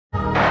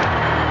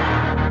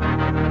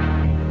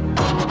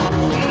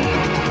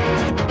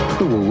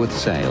The Woolworths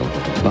sale.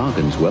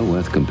 Bargains well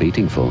worth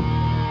competing for.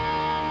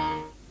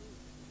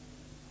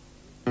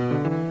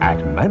 At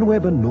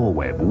Manweb and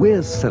Norweb,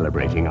 we're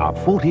celebrating our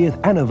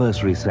 40th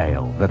anniversary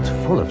sale that's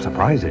full of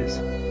surprises.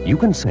 You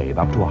can save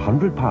up to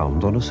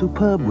 £100 on a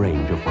superb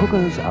range of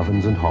cookers,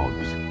 ovens and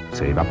hobs.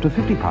 Save up to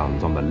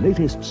 £50 on the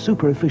latest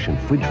super-efficient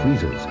fridge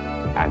freezers.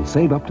 And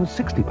save up to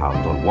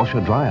 £60 on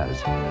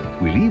washer-dryers.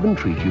 We'll even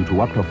treat you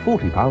to up to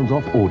 £40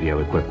 off audio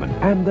equipment.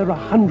 And there are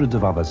hundreds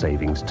of other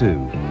savings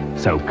too.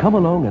 So come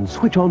along and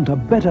switch on to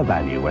better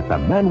value at the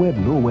Manweb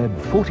Norweb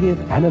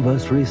 40th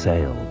anniversary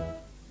sale.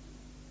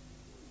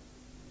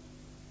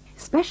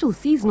 Special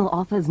seasonal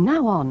offers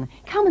now on.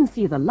 Come and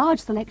see the large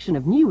selection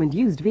of new and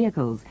used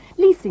vehicles.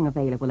 Leasing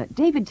available at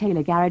David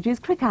Taylor Garages,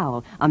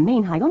 Crickowell, a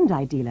main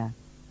Hyundai dealer.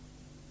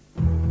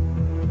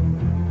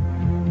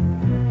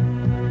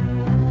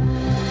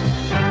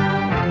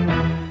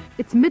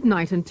 It's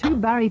midnight and two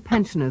Barry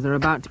pensioners are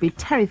about to be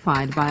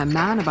terrified by a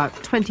man about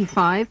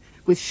 25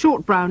 with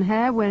short brown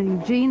hair,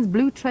 wearing jeans,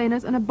 blue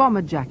trainers and a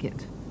bomber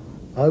jacket.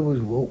 I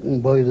was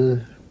walking by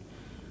the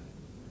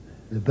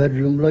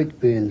bedroom light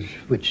being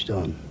switched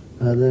on,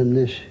 and then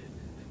this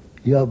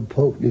yob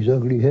poked his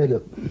ugly head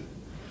up.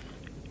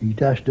 He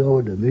dashed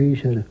over to me,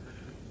 he said,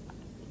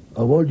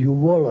 "I want your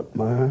wallet,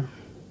 man."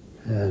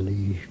 And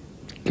he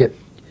kept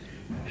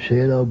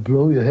saying, "I'll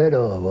blow your head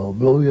off, I'll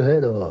blow your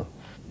head off."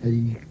 And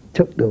he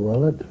took the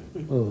wallet,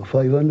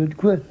 500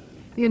 quid.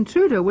 The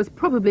intruder was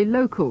probably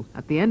local.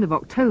 At the end of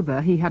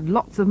October, he had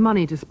lots of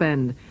money to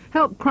spend.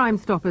 Help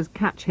Crimestoppers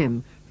catch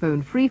him.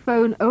 Phone free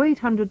phone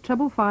 0800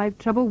 555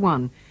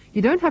 111.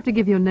 You don't have to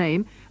give your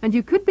name, and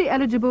you could be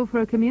eligible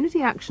for a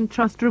Community Action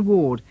Trust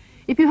reward.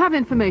 If you have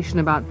information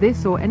about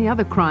this or any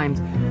other crimes,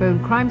 phone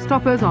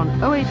Crimestoppers on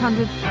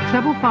 0800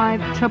 555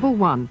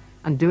 111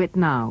 and do it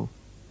now.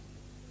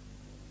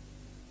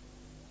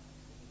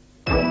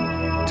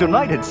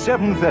 Tonight at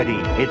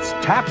 7:30, it's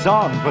Taps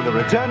On for the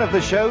return of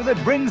the show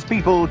that brings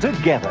people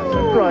together.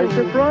 Surprise,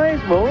 surprise,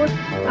 Maud.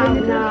 Oh,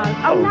 no.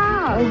 Oh,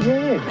 no. Oh,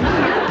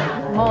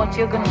 yeah. Maud,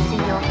 you're going to see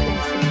your twin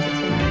sister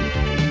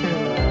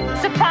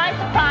tonight. Surprise,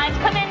 surprise.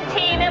 Come in,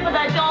 Tina, with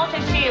her daughter,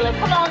 Sheila.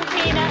 Come on,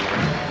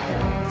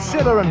 Tina.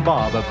 Scylla and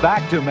Bob are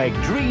back to make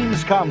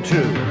dreams come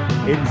true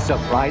in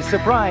Surprise,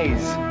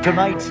 Surprise.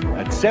 Tonight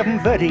at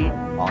 7:30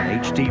 on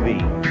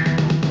HTV.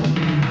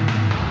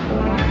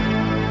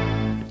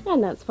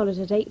 And that's followed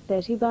at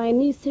 8:30 by a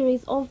new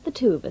series of The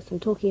Two of Us.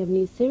 And talking of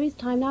new series,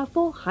 time now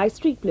for High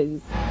Street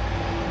Blues.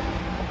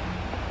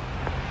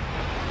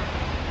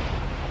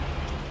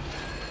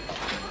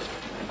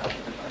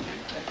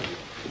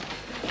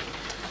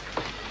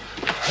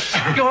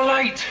 You're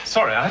late.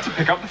 Sorry, I had to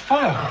pick up the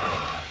file.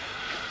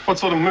 What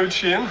sort of mood's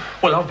she in?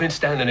 Well, I've been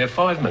standing here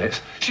 5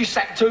 minutes. She's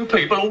sacked 2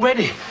 people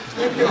already.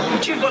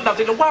 But you've got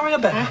nothing to worry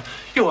about.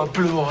 You're a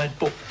blue-eyed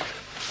book.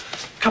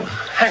 Come on,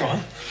 hang on.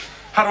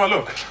 How do I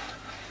look?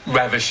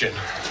 Ravishing.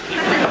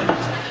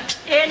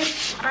 In.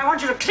 I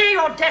want you to clear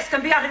your desk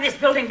and be out of this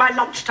building by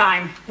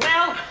lunchtime.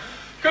 Well?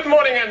 Good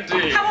morning,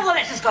 Andy. Have all the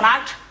letters gone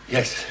out?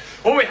 Yes.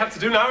 All we have to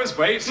do now is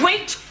wait.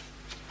 Wait?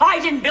 I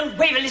didn't build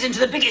Waverley's into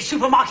the biggest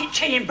supermarket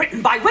chain in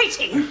Britain by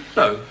waiting.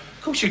 No,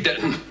 of course you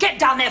didn't. Get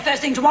down there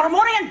first thing tomorrow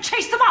morning and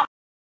chase them up.